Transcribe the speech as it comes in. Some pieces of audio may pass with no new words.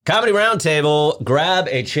Comedy Roundtable, grab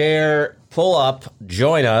a chair, pull up,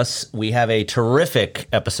 join us. We have a terrific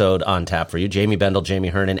episode on tap for you. Jamie Bendel, Jamie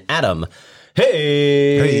Hearn, and Adam.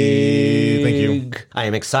 Hey, thank you. I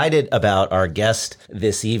am excited about our guest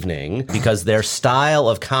this evening because their style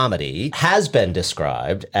of comedy has been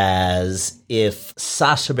described as if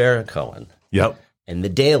Sacha Baron Cohen and The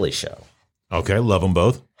Daily Show love them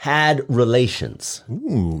both. Had relations.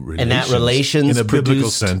 Ooh, relations. And that relations in a biblical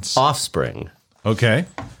produced sense. Offspring. Okay.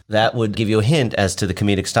 That would give you a hint as to the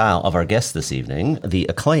comedic style of our guest this evening, the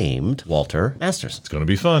acclaimed Walter Masterson. It's going to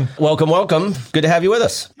be fun. Welcome. Good to have you with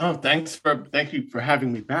us. Oh, thank you for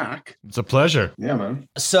having me back. It's a pleasure. Yeah, man.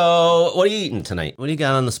 So, what are you eating tonight? What do you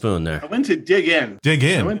got on the spoon there? I went to dig in.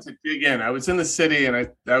 I was in the city and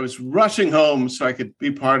I was rushing home so I could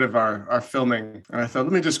be part of our filming. And I thought,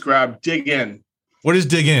 let me just grab dig in. What is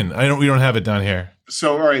dig in? We don't have it down here.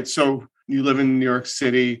 So, all right. So you live in New York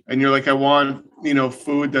City and you're like, I want,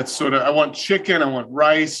 food that's I want chicken, I want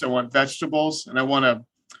rice, I want vegetables, and I want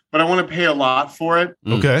to pay a lot for it.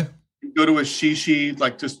 Okay. Go to a shishi,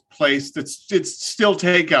 just place it's still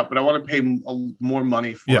takeout, but I want to pay more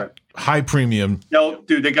money for it. High premium. No,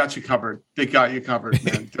 dude, they got you covered.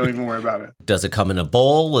 Man. Don't even worry about it. Does it come in a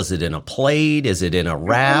bowl? Is it in a plate? Is it in a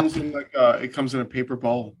wrap? It comes in a paper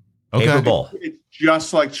bowl. Okay. Paper bowl. It's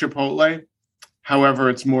just like Chipotle. However,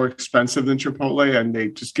 it's more expensive than Chipotle, and they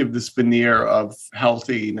just give this veneer of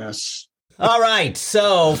healthiness. All right.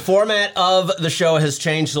 So, format of the show has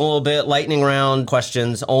changed a little bit. Lightning round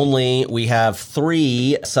questions only. We have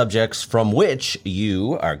 3 subjects from which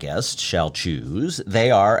you, our guest, shall choose. They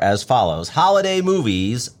are as follows: holiday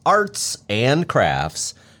movies, arts and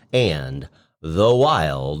crafts, and the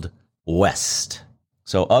Wild West.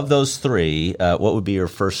 So, of those 3, what would be your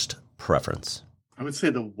first preference? I would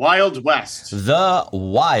say the Wild West. The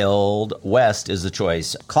Wild West is the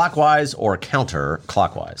choice. Clockwise or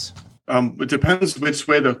counterclockwise? It depends which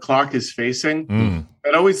way the clock is facing.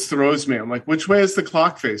 It always throws me. I'm like, which way is the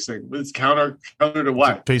clock facing? It's counter to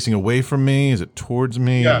what? Is it facing away from me? Is it towards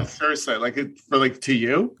me? Yeah, seriously. To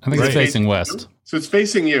you? I think it's facing west. So it's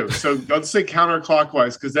facing you. So let's say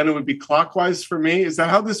counterclockwise, because then it would be clockwise for me. Is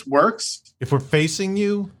that how this works? If we're facing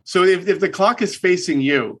you? So if the clock is facing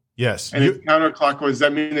you, yes, and it's counterclockwise, does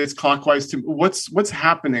that mean it's clockwise to what's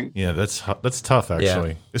happening? Yeah, that's tough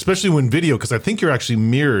actually, especially when video, because I think you're actually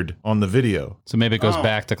mirrored on the video. So maybe it goes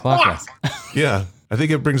back to clockwise. Yeah, I think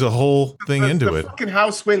it brings a whole thing into the it. Fucking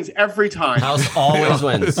house wins every time. House always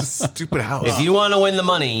wins. Stupid house. If you want to win the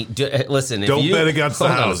money, listen. Don't bet against the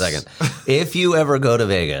house. Hold on a second. If you ever go to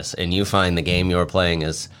Vegas and you find the game you're playing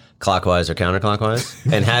is clockwise or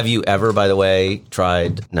counterclockwise, and have you ever, by the way,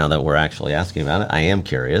 tried, now that we're actually asking about it, I am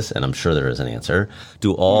curious, and I'm sure there is an answer,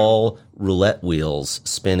 do all roulette wheels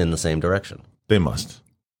spin in the same direction? They must.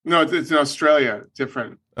 No, it's in Australia.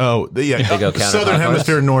 Different. Oh, yeah. They go Southern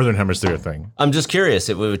hemisphere, northern hemisphere thing. I'm just curious.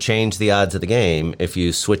 It would change the odds of the game if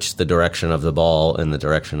you switched the direction of the ball in the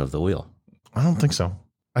direction of the wheel. I don't think so.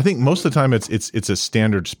 I think most of the time it's a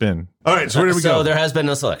standard spin. All right, so where do we go? So there has been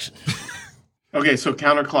no selection. Okay, so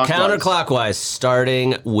counterclockwise. Counterclockwise,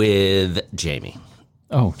 starting with Jamie.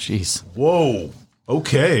 Oh, jeez. Whoa.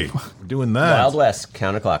 Okay. We're doing that. Wild West,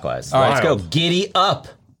 counterclockwise. All right, let's go. Giddy up,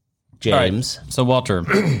 James. Right. So, Walter,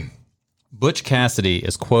 Butch Cassidy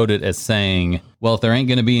is quoted as saying, well, if there ain't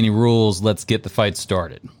going to be any rules, let's get the fight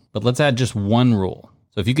started. But let's add just one rule.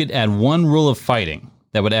 So if you could add one rule of fighting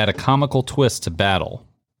that would add a comical twist to battle,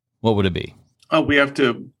 what would it be? Oh, we have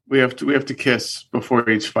to kiss before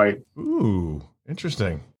each fight. Ooh,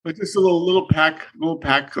 interesting. Like just a little pack.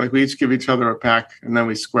 Like we each give each other a pack, and then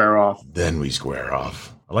we square off.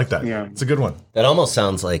 I like that. Yeah, it's a good one. That almost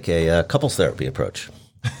sounds like a couples therapy approach.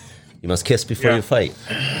 You must kiss before you fight.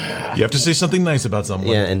 You have to say something nice about someone.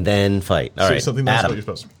 Yeah, and then fight. All right, say something nice Adam. about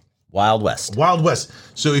your spouse. Wild West. Wild West.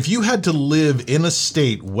 So if you had to live in a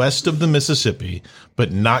state west of the Mississippi,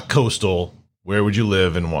 but not coastal, where would you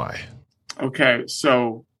live and why? Okay,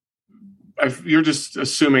 so you're just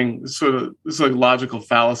assuming this is like logical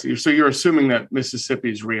fallacy. So you're assuming that Mississippi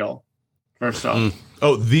is real, first off.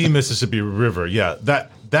 Oh, the Mississippi River. Yeah, that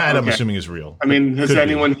okay. I'm assuming is real. I mean, has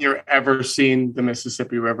anyone here ever seen the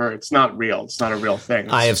Mississippi River? It's not real. It's not a real thing.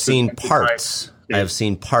 I have seen parts. I have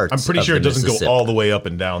seen parts. I'm pretty sure it doesn't go all the way up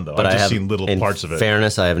and down, though. But I've just seen little parts of it. In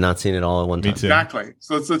fairness, I have not seen it all at one time. Me too. Exactly.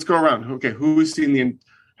 So let's go around. Okay, who's seen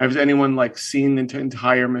has anyone seen the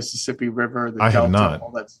entire Mississippi River? The I Delta, have not. All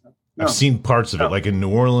that stuff? No. I've seen parts of it, like in New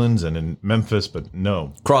Orleans and in Memphis, but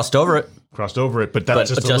no. Crossed over it, but that's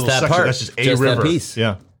just a little that section. Part. That's just a river. That piece.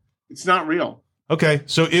 Yeah. It's not real. Okay,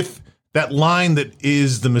 so if that line that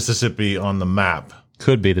is the Mississippi on the map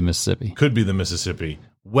could be the Mississippi,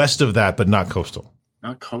 west of that, but not coastal.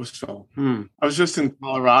 Not coastal. I was just in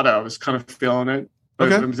Colorado. I was kind of feeling it.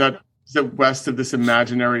 But Okay. is that west of this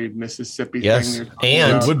imaginary Mississippi Yes, thing? you're talking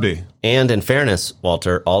and- about? It would be. And in fairness,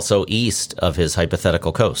 Walter, also east of his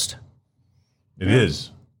hypothetical coast. It is.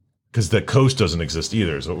 Because the coast doesn't exist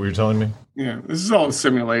either, is what we were telling me. Yeah, this is all a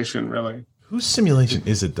simulation, really. Whose simulation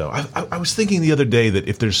is it, though? I was thinking the other day that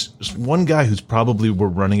if there's one guy who's probably we're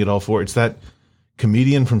running it all for, it's that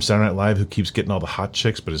comedian from Saturday Night Live who keeps getting all the hot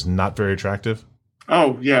chicks but is not very attractive.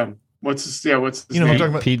 Oh, yeah. What's his You know what name? I'm talking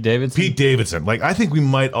about? Pete Davidson? Pete Davidson. Like, I think we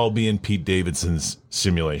might all be in Pete Davidson's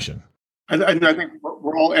simulation. I think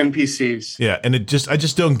we're all NPCs. Yeah, and I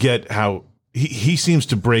just don't get how he seems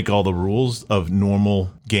to break all the rules of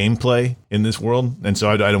normal gameplay in this world, and so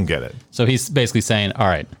I don't get it. So he's basically saying, all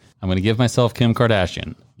right, I'm going to give myself Kim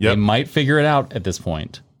Kardashian. Yep. They might figure it out at this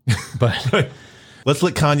point, but Let's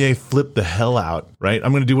let Kanye flip the hell out, right?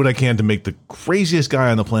 I'm going to do what I can to make the craziest guy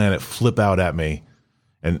on the planet flip out at me,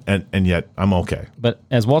 and yet I'm okay. but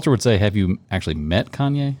as Walter would say, have you actually met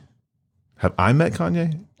Kanye? Have I met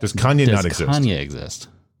Kanye? Does Kanye Does not exist? Kanye exist?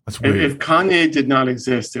 That's weird. If Kanye did not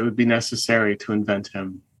exist, it would be necessary to invent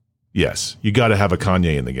him. Yes, you got to have a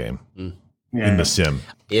Kanye in the game, Yeah. in the sim.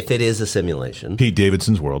 If it is a simulation, Pete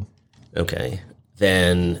Davidson's world. okay,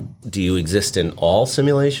 then do you exist in all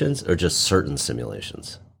simulations or just certain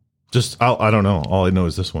simulations? I don't know. All I know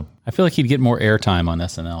is this one. I feel like he'd get more airtime on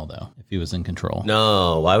SNL, though, if he was in control.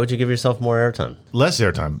 No, why would you give yourself more airtime? Less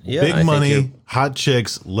airtime. Yeah, I Big think money, you're- hot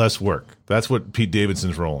chicks, less work. That's what Pete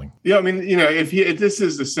Davidson's rolling. Yeah, I mean, if this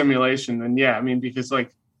is a simulation, then yeah, I mean, because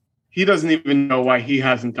like he doesn't even know why he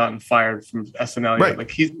hasn't gotten fired from SNL yet. Right.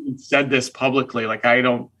 Like he's said this publicly. Like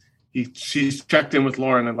she's checked in with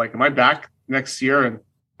Lauren and like, am I back next year?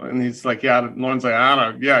 And he's like, yeah. Lauren's like, I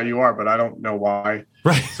don't know. Yeah, you are, but I don't know why.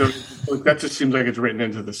 Right. So that just seems like it's written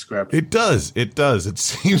into the script. It does. It does. It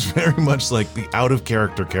seems very much like the out of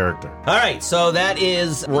character. All right, so that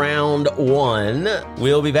is round one.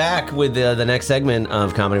 We'll be back with the next segment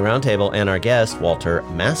of Comedy Roundtable and our guest, Walter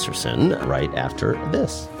Masterson, right after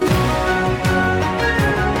this.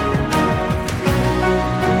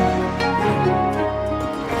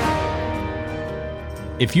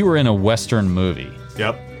 If you were in a Western movie,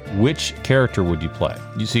 Yep. which character would you play?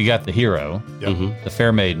 So you got the hero, Yep. the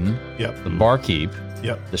fair maiden, Yep. the barkeep,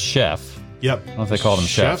 Yep. the chef. Yep. I don't know if they call them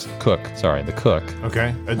chefs. Cook. Sorry, the cook.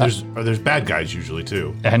 Okay. And there's bad guys usually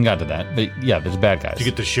too. I hadn't got to that, but yeah, there's bad guys. You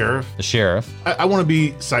get the sheriff. the sheriff, I want to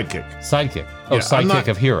be sidekick. sidekick. Oh, Yeah, I'm sidekick not-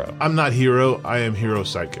 of hero. I'm not hero. I am hero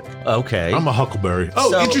sidekick. Okay. I'm a Huckleberry.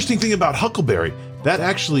 Oh, So- interesting thing about Huckleberry. That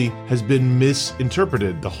actually has been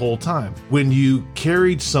misinterpreted the whole time. When you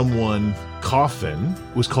carried someone coffin,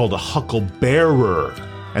 it was called a hucklebearer.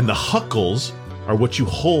 And the huckles are what you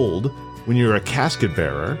hold when you're a casket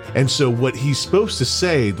bearer. And so what he's supposed to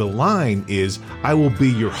say, the line is, I will be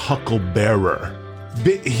your hucklebearer.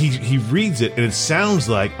 He reads it and it sounds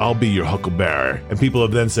like I'll be your hucklebearer. And people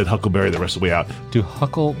have then said huckleberry the rest of the way out. Do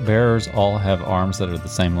huckle bearers all have arms that are the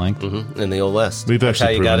same length? In the Old West. We've That's how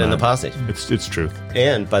actually you got proven in the that. posse. It's truth.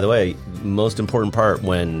 And by the way, most important part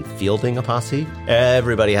when fielding a posse,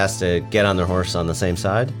 everybody has to get on their horse on the same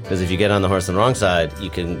side. Because if you get on the horse on the wrong side, you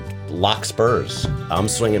can lock spurs. I'm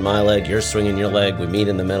swinging my leg, you're swinging your leg. We meet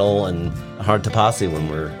in the middle, and hard to posse when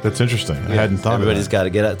we're. That's interesting. I hadn't thought of Everybody's that. got to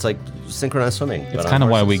get. It's like synchronized swimming. It's kind of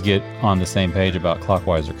why we get on the same page about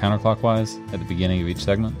clockwise or counterclockwise at the beginning of each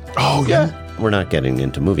segment. Oh, yeah. We're not getting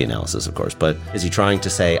into movie analysis, of course, but is he trying to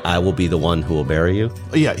say, I will be the one who will bury you?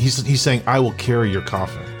 Yeah, he's saying, I will carry your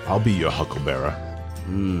coffin. I'll be your hucklebearer.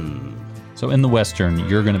 So in the Western,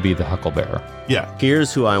 you're going to be the hucklebearer. Yeah.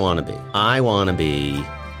 Here's who I want to be. I want to be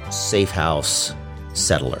safe house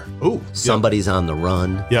settler. Ooh. Somebody's on the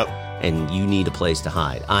run. Yep. And you need a place to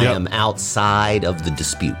hide. I Yep. am outside of the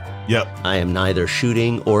dispute. Yep. I am neither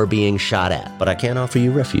shooting or being shot at, but I can offer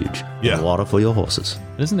you refuge Yeah. and water for your horses.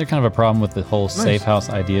 But isn't there kind of a problem with the whole safe house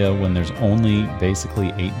idea when there's only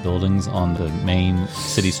basically 8 buildings on the main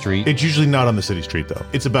city street? It's usually not on the city street, though.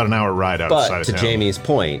 It's about an hour ride outside But of to town. Jamie's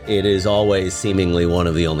point, it is always seemingly one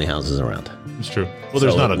of the only houses around. It's true. Well,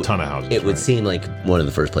 there's So not it a would- ton of houses. It would right? seem like one of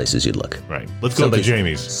the first places you'd look. Right. Let's go to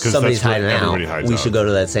Jamie's. 'Cause Somebody's that's where hiding out. everybody hides We out. should go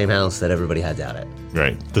to that same house that everybody hides out at.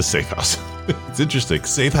 Right. The safe house. It's interesting.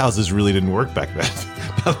 Safe houses really didn't work back then.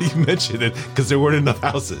 Now that you mention it, because there weren't enough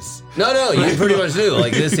houses. No, you pretty much do.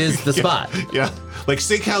 Like, this is the spot. Yeah. Like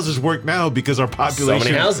steak houses work now because our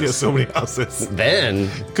population. houses. Yeah, so many houses. Then,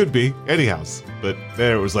 Could be any house. But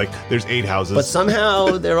there it was like, there's 8 houses. but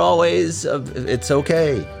somehow they're always, it's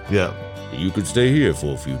okay. yeah. You could stay here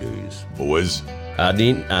for a few days. Boys. I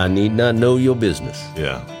need not know your business.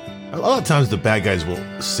 Yeah. A lot of times the bad guys will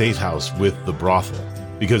safe house with the brothel.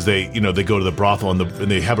 because they go to the brothel and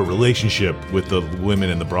they have a relationship with the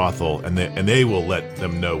women in the brothel, and they will let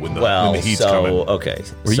them know when the heat's coming. Okay.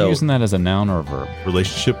 Were you using that as a noun or a verb?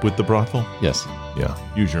 Relationship with the brothel? Yes. Yeah.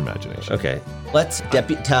 Use your imagination. Okay. Let's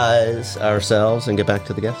deputize ourselves and get back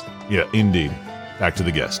to the guest. Yeah, indeed. Back to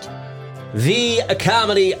the guest. The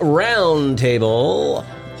Comedy Roundtable.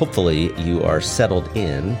 Hopefully you are settled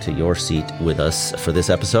in to your seat with us for this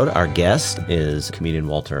episode. Our guest is comedian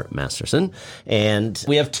Walter Masterson, and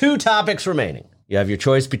we have 2 topics remaining. You have your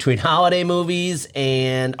choice between holiday movies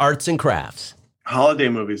and arts and crafts. Holiday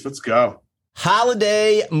movies. Let's go.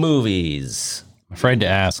 Holiday movies. I'm afraid to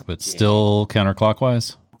ask, but still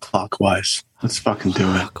counterclockwise? Clockwise. Let's fucking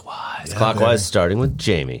do it. Clockwise, starting with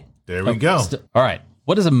Jamie. There we go. All right.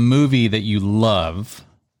 What is a movie that you love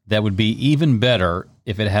that would be even better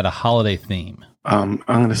if it had a holiday theme? I'm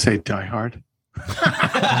going to say Die Hard.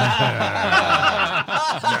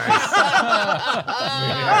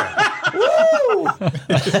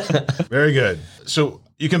 Very good. So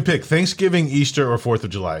you can pick Thanksgiving, Easter, or 4th of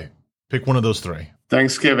July. Pick one of those 3.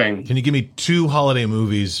 Thanksgiving. Can you give me 2 holiday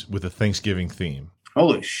movies with a Thanksgiving theme?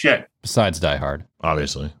 Holy shit. Besides Die Hard.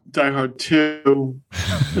 Obviously. Die Hard 2.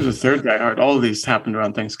 There's a third Die Hard. All of these happened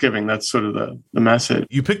around Thanksgiving. That's sort of the message.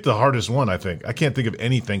 You picked the hardest one, I think. I can't think of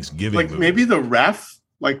any Thanksgiving Like movie. maybe The Ref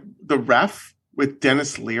with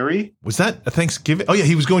Dennis Leary. Was that a Thanksgiving? Oh, yeah,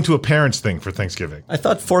 he was going to a parents' thing for Thanksgiving. I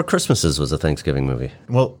thought 4 Christmases was a Thanksgiving movie.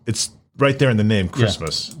 Well, it's right there in the name,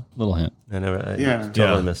 Christmas. Little hint. I totally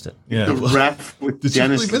Yeah. missed it. Yeah. The Ref with Did you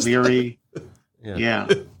Dennis really miss Leary. Yeah. Yeah.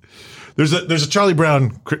 There's a Charlie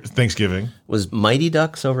Brown Thanksgiving. Was Mighty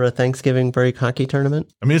Ducks over a Thanksgiving break hockey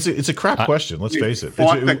tournament? I mean, it's a crap question. Let's face it.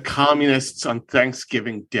 Fought the communists on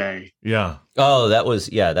Thanksgiving Day. Yeah. Oh, that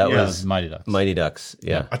was Mighty Ducks. Mighty Ducks.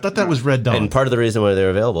 Yeah. I thought that was Red Dawn. And part of the reason why they're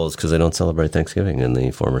available is because they don't celebrate Thanksgiving in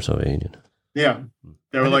the former Soviet Union. Yeah.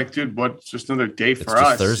 They were like, dude, what's just another day for It's us?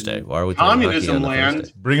 just Thursday. Why are we playing hockey Communism on the land.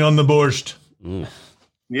 Thursday? Bring on the borscht.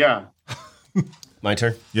 Yeah. My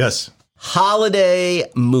turn. Yes.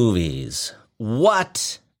 Holiday movies.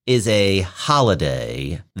 What is a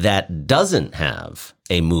holiday that doesn't have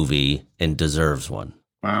a movie and deserves one?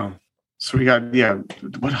 Wow. So we got,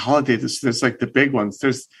 what holiday? There's like the big ones.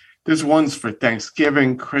 There's ones for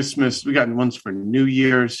Thanksgiving, Christmas. We got ones for New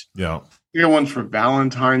Year's. Yeah. We got ones for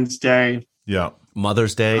Valentine's Day. Yeah.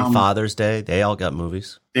 Mother's Day, Father's Day, they all got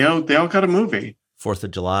movies. They all got a movie. 4th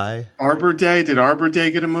of July. Arbor Day. Did Arbor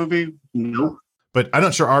Day get a movie? Nope. But I'm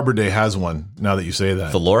not sure Arbor Day has one now that you say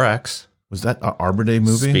that. The Lorax. Was that an Arbor Day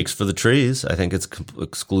movie? Speaks for the trees. I think it's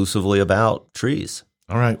exclusively about trees.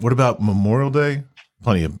 All right. What about Memorial Day?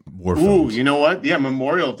 Plenty of war Ooh, films. you know what? Yeah,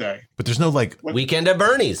 Memorial Day. But there's no like... Weekend at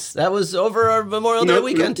Bernie's. That was over our Memorial Day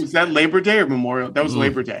weekend. Was that Labor Day or Memorial? That was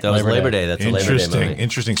Labor Day. That was Labor Day. That's a Labor Day Interesting. movie.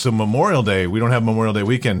 Interesting. So Memorial Day, we don't have Memorial Day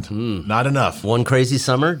weekend. Not enough. One Crazy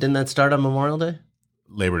Summer. Didn't that start on Memorial Day?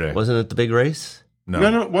 Labor Day. Wasn't it the big race?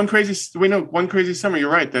 No. One Crazy Summer. You're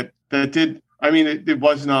right. That did. I mean, it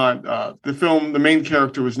was not the film. The main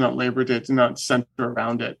character was not Labor Day. It did not center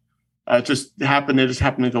around it. It just happened. They just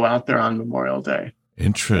happened to go out there on Memorial Day.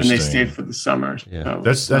 Interesting. And they stayed for the summer. Yeah.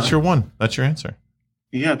 So That's your one. That's your answer.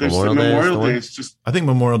 Yeah, there's Memorial Day Day is is just I think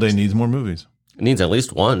Memorial Day needs more movies. It needs at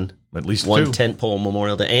least one. At least One 2. tentpole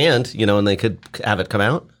Memorial Day. And they could have it come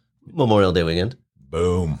out Memorial Day weekend.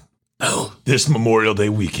 Boom. Oh, this Memorial Day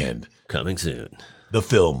weekend. Coming soon. The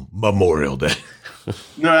film Memorial Day.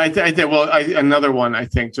 no. I think another one. I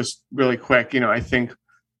think just really quick. I think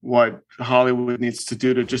what Hollywood needs to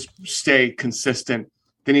do to just stay consistent.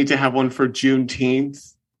 They need to have one for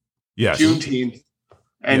Juneteenth. Yes. Juneteenth,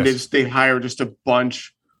 and Yes. they hire just a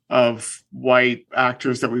bunch of white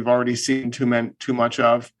actors that we've already seen too much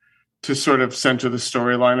of to sort of center the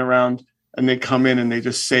storyline around, and they come in and they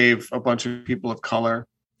just save a bunch of people of color.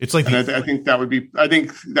 It's like And I think that would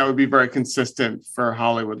be very consistent for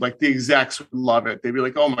Hollywood. Like the execs would love it. They'd be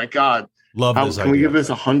like, "Oh my god, love how this can idea. we give this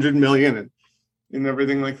 $100 million and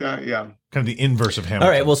everything like that?" Yeah. Kind of the inverse of Hamilton.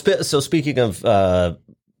 All right. Well, so speaking of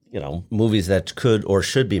movies that could or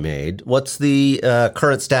should be made, what's the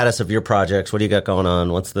current status of your projects? What do you got going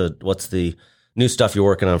on? What's the new stuff you're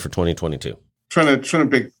working on for 2022? Trying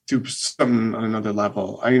to do something on another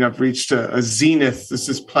level. I mean, I've reached a zenith.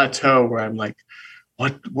 This plateau where I'm like,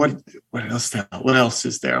 what else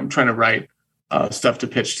is there? I'm trying to write stuff to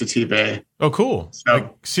pitch to TV. Oh, cool. So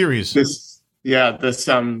like series. this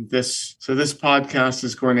podcast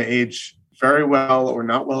is going to age very well or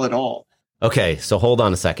not well at all. Okay, so hold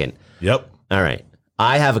on a second. Yep. All right.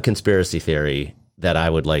 I have a conspiracy theory that I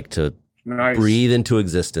would like to Nice. breathe into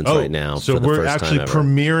existence Oh, right now. so for the we're first actually time ever.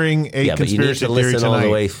 premiering a Yeah, but you need conspiracy to theory listen tonight. all the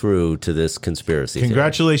way through to this conspiracy theory.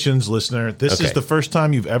 Congratulations, listener. This is Okay. the first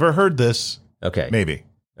time you've ever heard this. Okay. Maybe.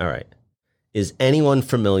 All right. Is anyone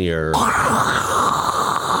familiar?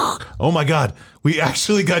 Oh my God, we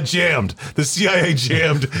actually got jammed. The CIA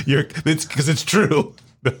jammed because it's true.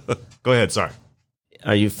 Go ahead, sorry.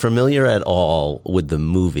 Are you familiar at all with the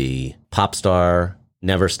movie Pop Star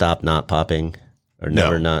Never Stop Not Popping? Or No.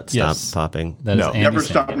 Never Not Stop Yes. Popping? That is No. Andy Never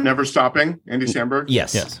Samberg. stopping. Andy Samberg.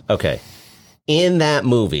 Yes. Yes. Okay. In that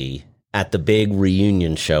movie, at the big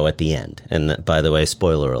reunion show at the end, and by the way,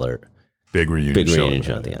 spoiler alert, Big reunion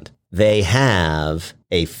show at the end, they have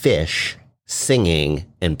a fish singing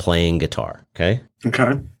and playing guitar. Okay.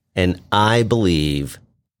 Okay. And I believe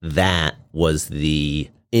that was the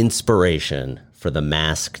inspiration for the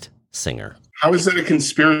Masked Singer. How is that a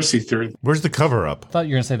conspiracy theory? Where's the cover up I thought you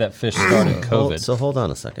were going to say that fish started COVID. So hold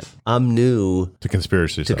on a second. I'm new to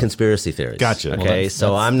conspiracy to stuff? conspiracy theories. Gotcha. Okay, Well, that's-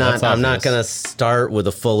 so I'm that's not obvious. going to start with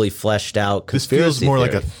a fully fleshed out This conspiracy feels more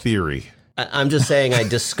like theory. a theory. I'm just saying I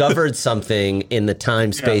discovered something in the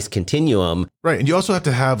time-space continuum. Right. And you also have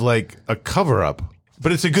to have like a cover up.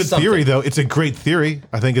 But it's a good Something. theory, though. It's a great theory.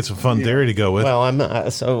 I think it's a fun theory to go with. Well, I'm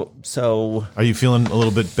so Are you feeling a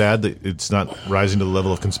little bit bad that it's not rising to the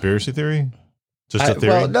level of conspiracy theory? Just a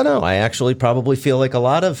theory? well, no. I actually probably feel like a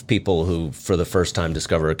lot of people who, for the first time,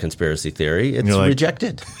 discover a conspiracy theory, it's You're like-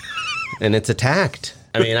 rejected and it's attacked.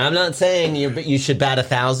 I mean, I'm not saying you should bat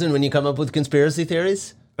 1,000 when you come up with conspiracy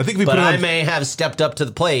theories, I think if we but put it I on, may have stepped up to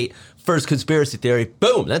the plate. First conspiracy theory,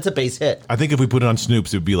 boom, that's a base hit. I think if we put it on Snoops,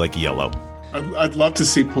 it would be like yellow. I'd love to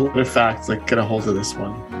see PolitiFact like get a hold of this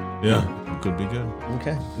one. Yeah. Could be good.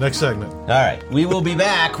 Okay. Next segment. All right. We will be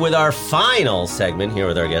back with our final segment here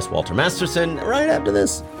with our guest, Walter Masterson, right after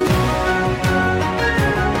this.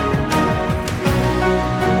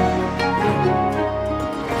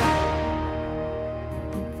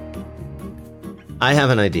 I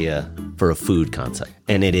have an idea for a food concept,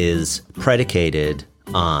 and it is predicated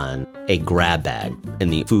on a grab bag,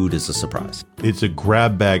 and the food is a surprise. It's a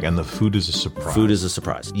grab bag and the food is a surprise. Food is a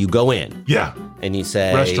surprise. You go in Yeah. and you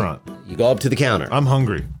say, Restaurant. You go up to the counter. I'm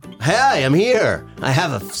hungry. Hi, I'm here. I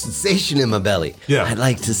have a sensation in my belly. Yeah. I'd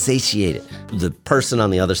like to satiate it. The person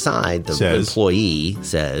on the other side, the Says. employee,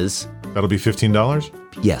 says, That'll be $15?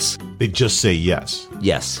 yes, They just say yes.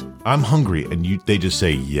 yes. I'm hungry, and they just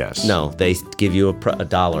say yes. No, they give you a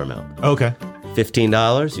dollar amount. Okay.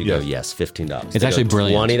 $15? You go, Yes. yes, $15. It's They go, actually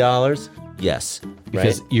brilliant. $20? Yes.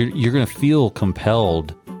 Because Right? you're going to feel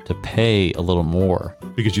compelled to pay a little more.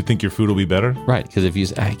 Because you think your food will be better? Right. Because if you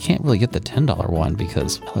say, I can't really get the $10 one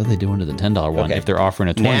because what are they doing to the $10 one Okay. if they're offering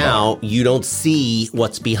a $20? Now, you don't see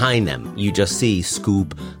what's behind them. You just see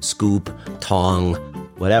scoop, tong,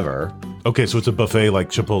 whatever. Okay, so it's a buffet like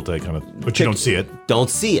Chipotle kind of, but you don't see it. Don't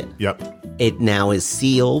see it. Yep. It now is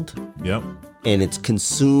sealed. Yep. And it's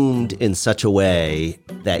consumed in such a way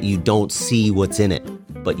that you don't see what's in it,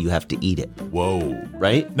 but you have to eat it, Whoa.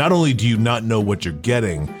 right? Not only do you not know what you're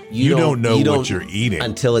getting, you don't know what you're eating.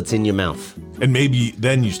 until it's in your mouth. And maybe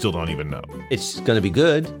then you still don't even know. It's going to be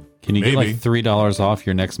good. Can you get Maybe. like $3 off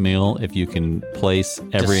your next meal if you can place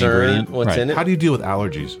every Discern ingredient? what's Right. in it. How do you deal with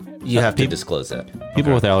allergies? You have to disclose that.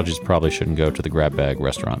 People with allergies probably shouldn't go to the grab bag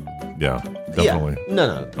restaurant. Yeah, definitely. Yeah.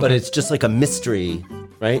 No. But it's just like a mystery,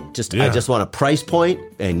 right? I Yeah. just want a price point,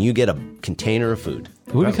 and you get a container of food.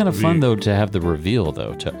 It would be That kind of would fun be- though to have the reveal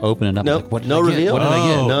though, to open it up. No, like, what did no I get? reveal? What did I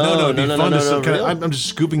get? No, it'd be no, fun no, to no, kinda- real. I'm just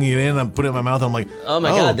scooping it in. I'm putting it in my mouth. I'm like, Oh my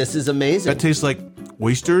God, this is amazing. that tastes like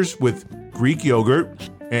oysters with Greek yogurt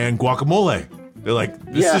and guacamole. They're like,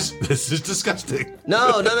 Yeah. this is disgusting.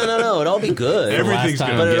 No. It'd all be good. Everything's Last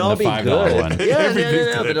time good. but I'm it'll all be getting the $5 good. one. Yeah,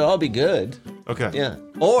 Everything's but good. it'll all be good. Okay. Yeah.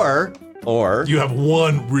 Or You have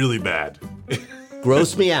one really bad.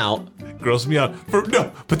 gross me out. Gross me out.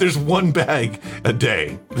 But there's one bag a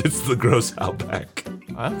day. It's the gross out bag.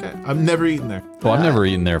 Okay. I'm never eating there. Well, I've never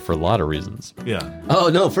eaten there for a lot of reasons. Yeah. Oh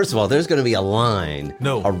no! First of all, there's going to be a line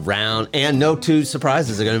around, and no two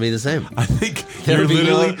surprises are going to be the same. I think There'll you're be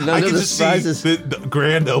literally. none I of can the just surprises. see the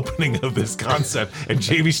grand opening of this concept, and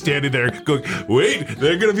Jamie standing there going, "Wait,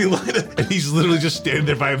 they're gonna be lined up," and he's literally just standing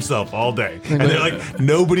there by himself all day, and they're like,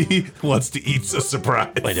 nobody wants to eat a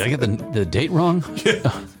surprise. Wait, did I get the date wrong?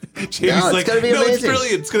 Jamie's No, it's like, gonna be "No, it's amazing."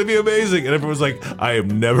 brilliant. It's gonna be amazing," and everyone's like, "I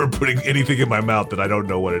am never putting anything in my mouth that I don't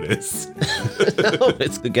know what it is." No,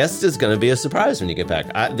 the guest is going to be a surprise when you get back.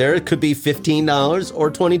 There could be $15 or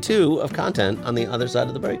 $22 of content on the other side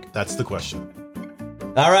of the break. That's the question.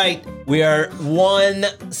 All right, we are one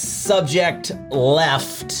subject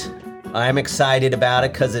left I'm excited about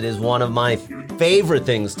it because it is one of my favorite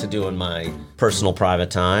things to do in my personal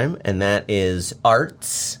private time, and that is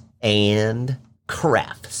arts and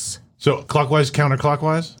crafts. So clockwise,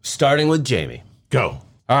 counterclockwise? Starting with Jamie. Go.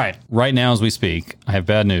 All right. Right now, as we speak, I have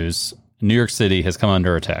bad news. New York City has come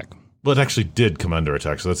under attack. Well, it actually did come under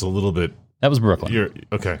attack, so that's a little bit... That was Brooklyn. You're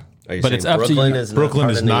okay. Are you But saying it's up to Brooklyn you. is Brooklyn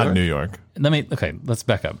part is of not New York. Okay, let's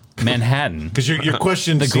back up. Manhattan. Because your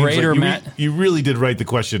question The seems greater like you really did write the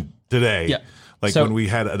question today. Yeah. Like So- when we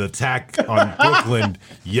had an attack on Brooklyn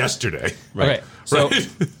yesterday. Okay. So Right.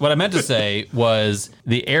 what I meant to say was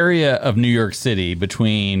the area of New York City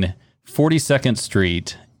between 42nd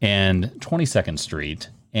Street and 22nd Street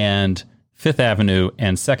and 5th Avenue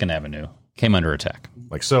and 2nd Avenue came under attack.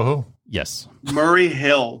 Like Soho? Yes. Murray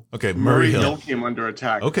Hill. Okay, Murray Hill. came under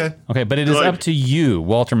attack. Okay. Okay, but it is Good. up to you,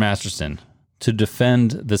 Walter Masterson, to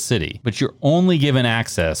defend the city. But you're only given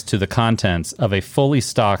access to the contents of a fully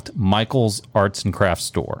stocked Michael's Arts and Crafts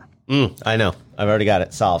store. I know. I've already got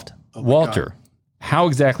it solved. Walter, how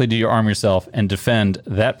exactly do you arm yourself and defend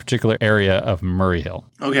that particular area of Murray Hill?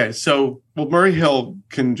 Okay, so Murray Hill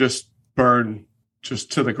can just burn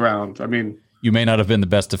just to the ground. I mean, You may not have been the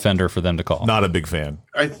best defender for them to call. Not a big fan.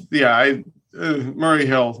 Murray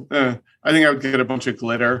Hill. I think I would get a bunch of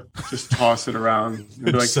glitter, just toss it around, and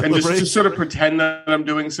be like, and Celebrate. just sort of pretend that I'm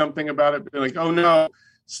doing something about it. Be like, oh no,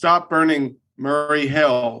 stop burning Murray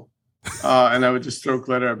Hill, and I would just throw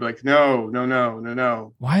glitter. I'd be like, no.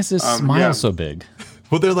 Why is this Yeah. smile so big?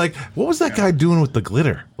 Well, they're like, what was that guy doing with the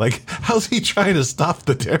glitter? Like, how's he trying to stop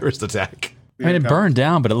the terrorist attack? I mean, it burned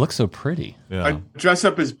down, but it looks so pretty. Yeah. I dress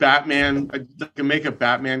up as Batman. I can make a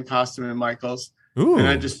Batman costume in Michael's. Ooh. And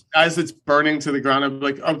I just, as it's burning to the ground, I'm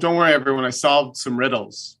like, oh, don't worry, everyone. I solved some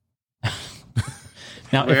riddles.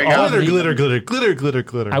 Now, There if you all go. of the-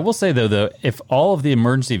 Glitter. I will say, though, if all of the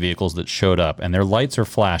emergency vehicles that showed up and their lights are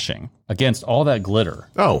flashing against all that glitter,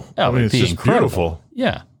 Oh, I mean, it'd it's be just incredible. beautiful.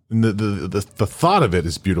 Yeah, And the thought of it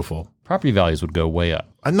is beautiful. property values would go way up.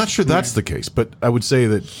 I'm not sure that's the case, but I would say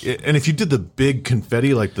that, and if you did the big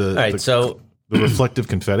confetti, like All right, the reflective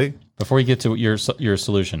confetti, Before you get to your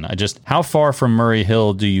solution, how far from Murray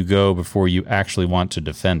Hill do you go before you actually want to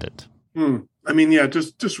defend it? I mean, yeah,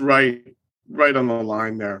 just right on the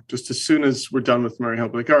line there. Just as soon as we're done with Murray Hill,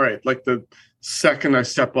 be like, all right, like the second I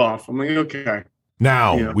step off, I'm like, okay.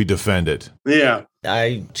 now Yeah. we defend it. Yeah.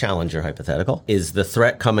 I challenge your hypothetical. Is the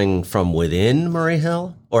threat coming from within Murray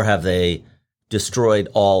Hill, or have they destroyed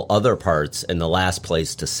all other parts and the last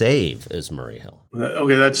place to save is Murray Hill?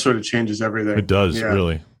 Okay, that sort of changes everything. It does, Yeah.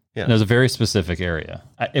 really. Yeah. There's a very specific area.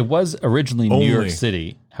 It was originally New York Only.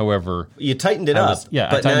 City. However, You tightened it I up, was- yeah,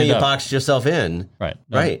 I but now tightened it you up. boxed yourself in, right.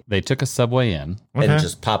 Right. They took a subway in Okay. and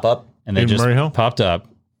just pop up. and they In just Murray Hill? popped up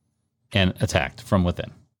and attacked from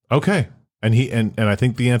within. Okay. And and I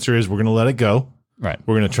think the answer is we're going to let it go. Right.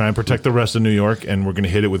 We're going to try and protect the rest of New York, and we're going to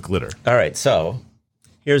hit it with glitter. All right, so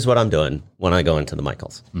here's what I'm doing when I go into the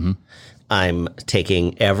Michaels. I'm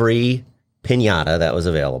taking every pinata that was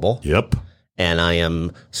available, Yep. and I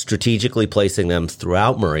am strategically placing them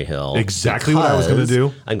throughout Murray Hill. Exactly what I was gonna because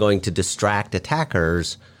do. I'm going to distract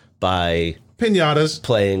attackers by Pinatas.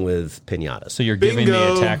 playing with pinatas. So you're giving the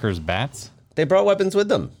Bingo. attackers bats? They brought weapons with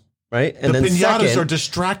them, right? And The then pinatas second, are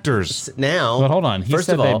distractors. now, But hold on. He first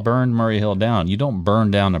said of all, they burned Murray Hill down. You don't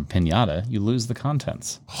burn down a pinata. You lose the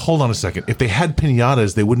contents. Hold on a second. If they had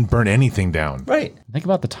pinatas, they wouldn't burn anything down. right? Think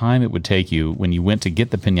about the time it would take you when you went to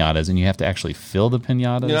get the pinatas and you have to actually fill the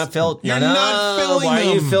pinatas. You're not You're not filling Why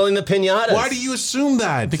are you them. filling the pinatas? Why do you assume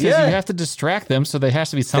that? because Yeah. you have to distract them, so there has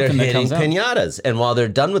to be They're something that hitting comes out. pinatas, and while they're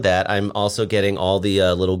done with that, I'm also getting all the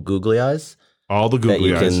little googly eyes All the that googly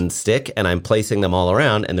you eyes. can stick, and I'm placing them all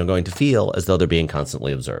around, and they're going to feel as though they're being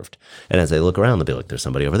constantly observed. And as they look around, they'll be like, "There's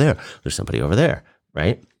somebody over there. There's somebody over there."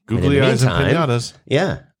 Right? Googly in the eyes and meantime, pinatas.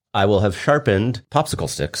 Yeah. I will have sharpened popsicle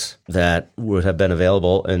sticks that would have been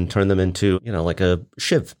available and turned them into, like a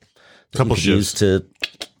shiv. that Couple you could use shivs. to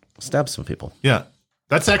stab some people. Yeah.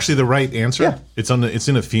 That's actually the right answer. Yeah. It's in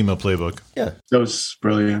a FEMA playbook. Yeah. That was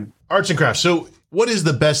brilliant. Arts and crafts. So what is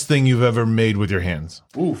the best thing you've ever made with your hands?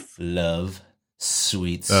 Oof. Love.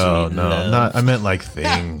 Sweet, sweet Oh, no. love. I meant like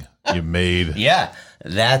thing you made. Yeah.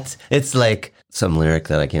 It's like some lyric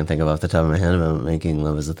that I can't think of off the top of my head about making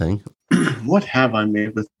love as a thing. What have I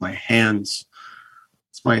made with my hands?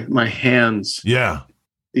 It's my hands. Yeah.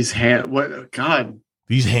 These hands. What? God.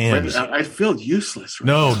 These hands. I feel useless. Right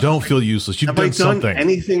No, now. don't feel useless. You've Have I done done something.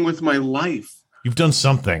 anything with my life? You've done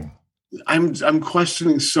something. I'm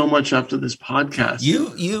questioning so much after this podcast. You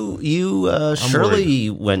surely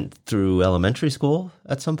went through elementary school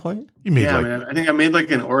at some point. You made Yeah, like, man. I think I made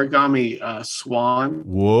like an origami swan.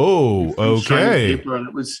 whoa, from shiny okay. paper, and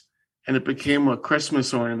it was and it became a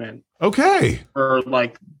Christmas ornament Okay. for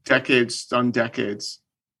like decades on decades.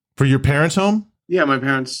 For your parents' home? Yeah, my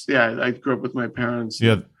parents. Yeah, I grew up with my parents.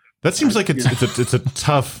 Yeah. That seems like it's a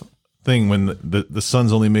tough thing when the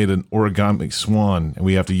son's only made an origami swan and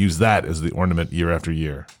we have to use that as the ornament year after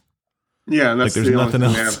year. Yeah, and that's Like, there's the only nothing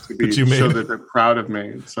thing they else have to be that you made. so that they're proud of me.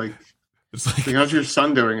 It's like, how's your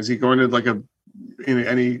son doing? Is he going to like in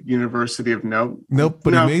any university of note? Nope,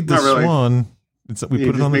 but No, he made the not really. swan. We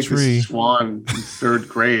put it on the Make this tree. swan in third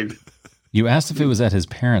grade. You asked if it was at his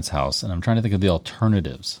parents' house, and I'm trying to think of the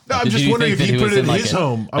alternatives. No, I'm Did just you wondering think if that he put was it in, in like, his an-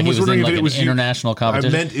 home. I like he was was wondering in, like, if it an was international I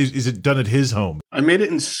competition. meant, is it done at his home? I made it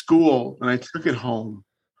in school, and I took it home,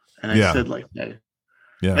 and I Yeah. said like, "Hey,"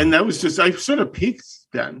 Yeah. and that was just I sort of peaked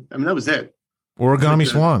then. I mean, that was it. Origami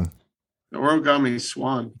swan. The origami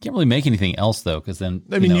swan. You can't really make anything else though, because then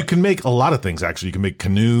I mean, you can make a lot of things, actually. You can make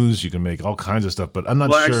canoes. You can make all kinds of stuff, but I'm not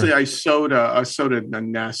Well, sure. actually, I sewed a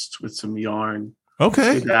nest with some yarn.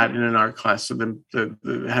 Okay. Did that in an art class. So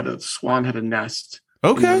the swan had a nest.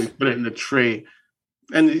 Okay. We put it in the tree.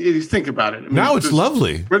 And you think about it. I mean, Now it's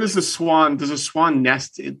lovely. Where does a swan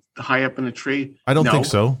nest high up in a tree? I don't No. think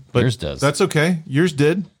so, but Yours does. That's okay. Yours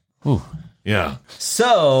did. Ooh. Yeah.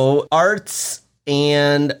 So, arts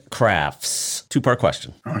and crafts. 2-part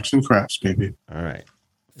question. Arts and crafts, baby. All right.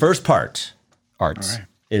 First part. Arts. All right.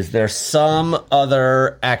 Is there some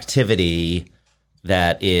other activity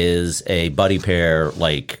that is a buddy pair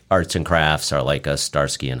like arts and crafts or like a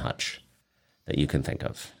Starsky and Hutch that you can think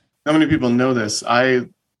of? How many people know this? I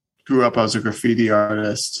grew up as a graffiti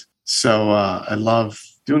artist. So I love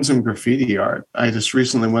doing some graffiti art. I just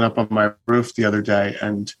recently went up on my roof the other day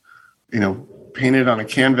and, painted on a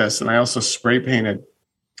canvas. And I also spray painted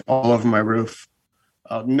all over my roof.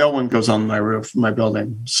 No one goes on my roof, my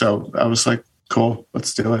building. So I was like, cool,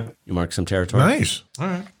 let's do it. You mark some territory. Nice. All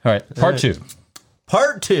right. All right. Part 2.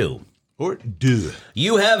 Part 2. Or do.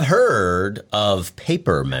 You have heard of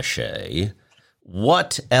paper mache.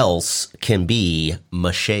 What else can be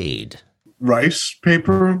mached? Rice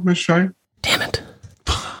paper mache? Damn it.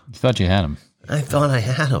 You thought you had him. I thought I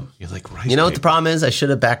had him. You like rice You know what the paper? problem is? I should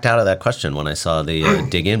have backed out of that question when I saw the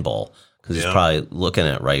dig in bowl because he's Yeah. probably looking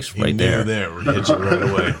at rice right there. He hits it right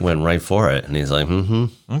away. Went right for it. And he's like,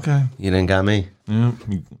 Okay. you didn't got me. Yeah.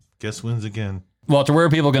 Guess wins again. Walter, where are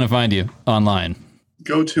people going to find you online?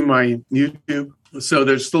 Go to my YouTube. So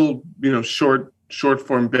there's still, short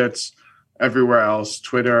form bits everywhere else,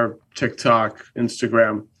 Twitter, TikTok,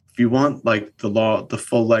 Instagram. If you want like the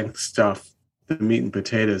full length stuff, the meat and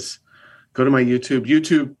potatoes, go to my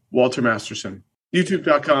YouTube, Walter Masterson.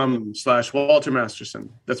 YouTube.com/Walter Masterson.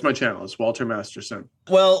 That's my channel. It's Walter Masterson.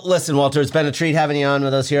 Well, listen, Walter, it's been a treat having you on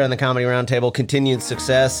with us here on the Comedy Roundtable. Continued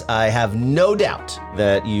success. I have no doubt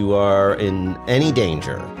that you are in any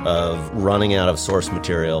danger of running out of source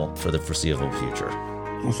material for the foreseeable future.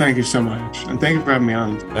 Well, thank you so much. And thank you for having me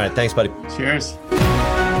on. All right, thanks, buddy. Cheers.